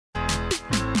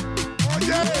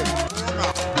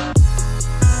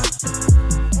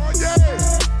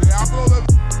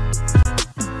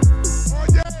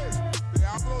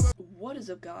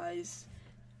up, guys?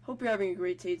 Hope you're having a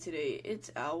great day today. It's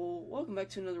Owl. Welcome back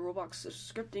to another Roblox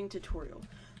scripting tutorial.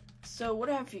 So what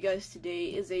I have for you guys today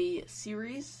is a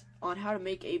series on how to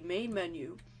make a main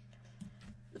menu.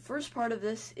 The first part of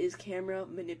this is camera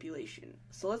manipulation.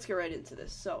 So let's get right into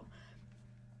this. So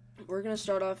we're going to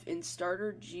start off in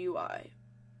Starter GUI.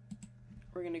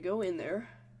 We're going to go in there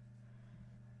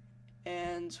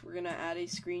and we're going to add a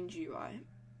screen GUI.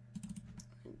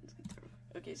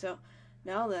 Okay, so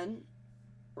now then,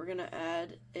 we're gonna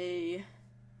add a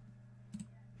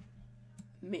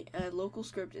local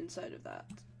script inside of that,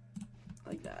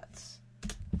 like that.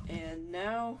 And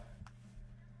now,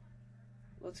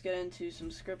 let's get into some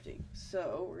scripting.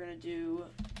 So we're gonna I'm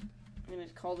gonna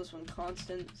call this one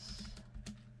constants.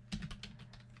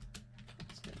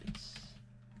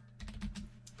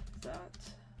 That.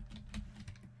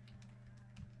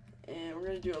 And we're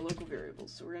gonna do a local variable.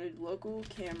 So we're gonna do local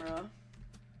camera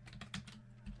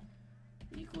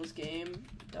equals game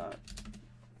dot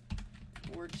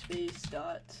workspace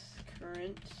dot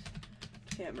current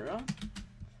camera.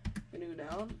 I'm gonna go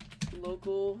down.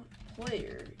 Local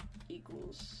player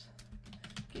equals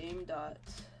game dot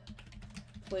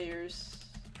players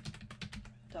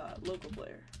dot local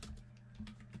player,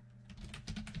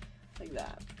 like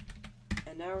that.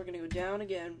 And now we're gonna go down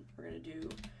again. We're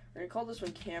gonna call this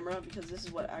one camera because this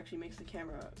is what actually makes the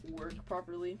camera work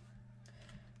properly.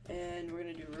 And we're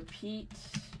going to do repeat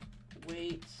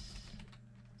wait.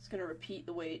 It's going to repeat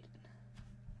the wait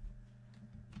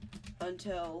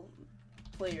until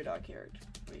player.character.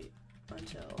 Wait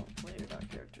until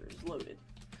player.character is loaded.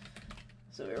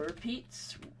 So it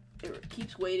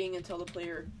keeps waiting until the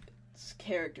player's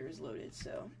character is loaded.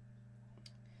 So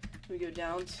we go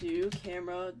down to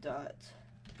camera type.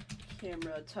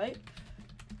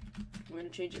 We're going to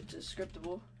change it to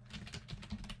scriptable.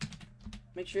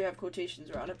 Make sure you have quotations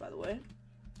around it, by the way,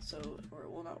 or it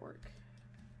will not work.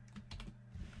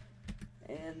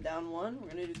 And down one,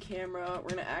 we're going to do camera. We're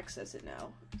going to access it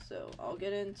now. So I'll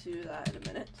get into that in a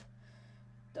minute.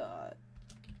 Dot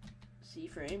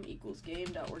cframe equals game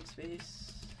dot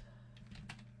workspace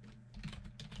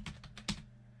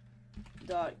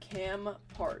dot cam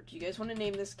part. You guys want to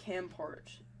name this cam part,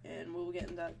 and we'll get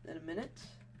into that in a minute.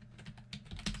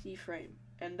 Cframe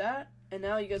and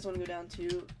now you guys want to go down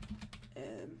to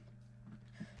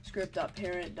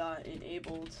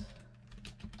script.parent.enabled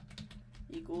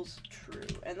equals true,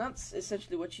 and that's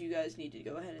essentially what you guys need to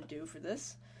go ahead and do for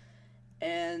this.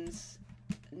 And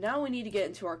now we need to get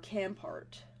into our cam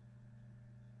part.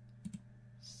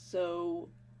 So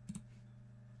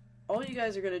all you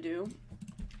guys are going to do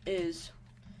is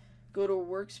go to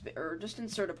workspace, or just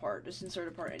insert a part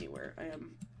anywhere.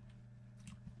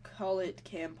 Call it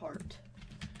cam part,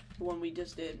 the one we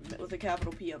just did with a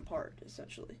capital P on part,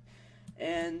 essentially.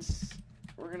 And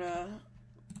we're gonna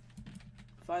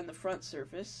find the front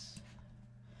surface.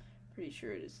 Pretty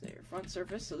sure it is there. Front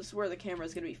surface. So this is where the camera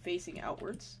is gonna be facing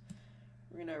outwards.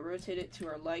 We're gonna rotate it to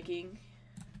our liking.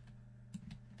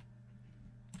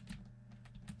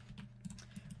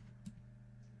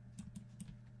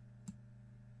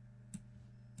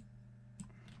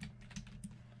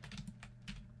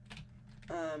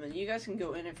 And you guys can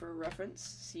go in it for a reference,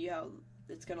 see how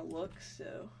it's gonna look.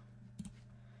 So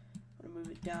I'm gonna move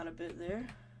it down a bit there.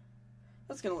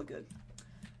 That's gonna look good.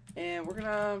 And we're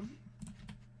gonna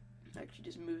actually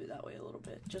just move it that way a little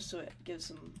bit, just so it gives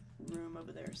some room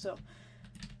over there. So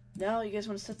now you guys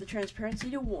want to set the transparency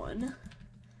to 1,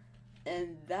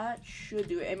 and that should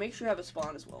do it. And make sure you have a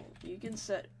spawn as well. You can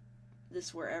set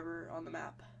this wherever on the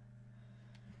map.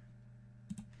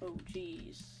 Oh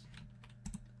geez.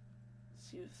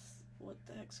 See what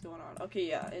the heck's going on. Okay,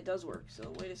 yeah, it does work.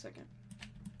 So wait a second.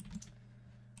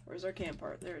 Where's our cam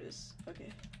part? There it is.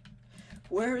 Okay.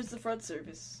 Where is the front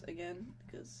surface again?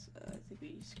 Because I think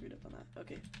we screwed up on that.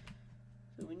 Okay.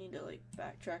 So we need to like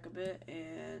backtrack a bit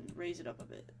and raise it up a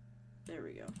bit. There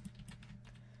we go.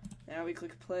 Now we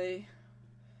click play,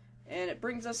 and it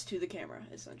brings us to the camera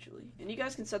essentially. And you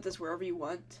guys can set this wherever you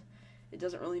want. It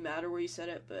doesn't really matter where you set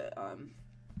it, but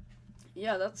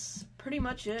yeah, that's pretty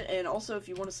much it. And also, if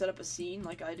you want to set up a scene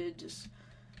like I did,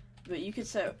 but you could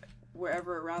set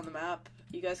wherever around the map.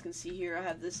 You guys can see here I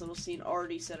have this little scene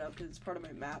already set up because it's part of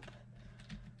my map.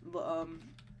 But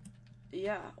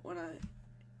yeah, when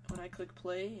I click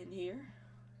play in here,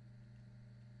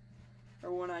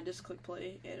 or when I just click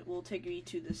play, it will take me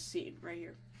to this scene right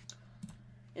here.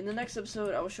 In the next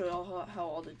episode, I will show you all how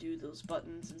all to do those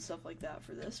buttons and stuff like that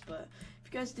for this. But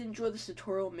if you guys did enjoy this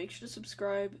tutorial, make sure to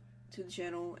subscribe to the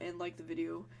channel and like the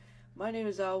video. My name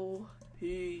is Owl.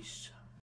 Peace.